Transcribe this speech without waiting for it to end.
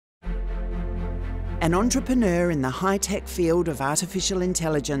An entrepreneur in the high-tech field of artificial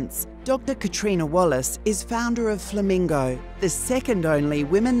intelligence, Dr. Catriona Wallace is founder of Flamingo, the second only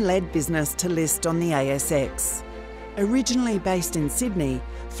women-led business to list on the ASX. Originally based in Sydney,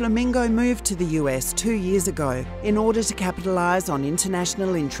 Flamingo moved to the US 2 years ago in order to capitalise on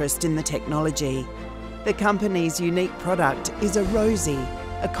international interest in the technology. The company's unique product is a ROSIE,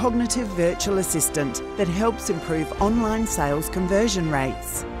 a cognitive virtual assistant that helps improve online sales conversion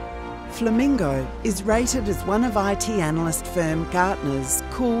rates. Flamingo is rated as one of IT analyst firm Gartner's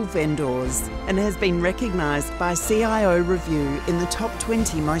cool vendors and has been recognised by CIO Review in the top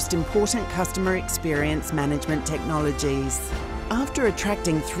 20 most important customer experience management technologies. After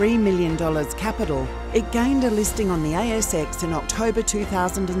attracting $3 million capital, it gained a listing on the ASX in October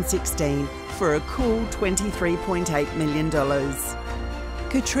 2016 for a cool $23.8 million.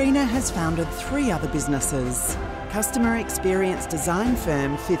 Catriona has founded 3 other businesses: customer experience design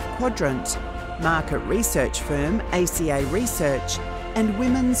firm Quadrant, market research firm ACA Research, and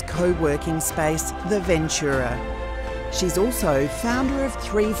women's co-working space the Ventura. She's also founder of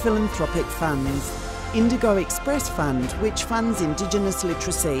 3 philanthropic funds: Indigo Express Fund, which funds Indigenous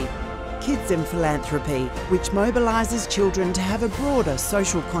literacy; Kids in Philanthropy, which mobilises children to have a broader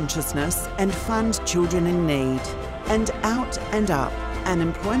social consciousness and fund children in need; and Out and Up, an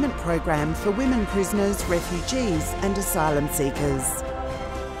employment program for women prisoners, refugees and asylum seekers.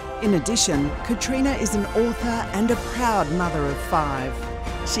 In addition, Catriona is an author and a proud mother of 5.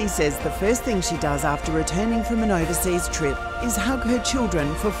 She says the first thing she does after returning from an overseas trip is hug her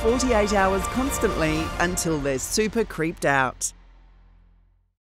children for 48 hours constantly until they're super creeped out.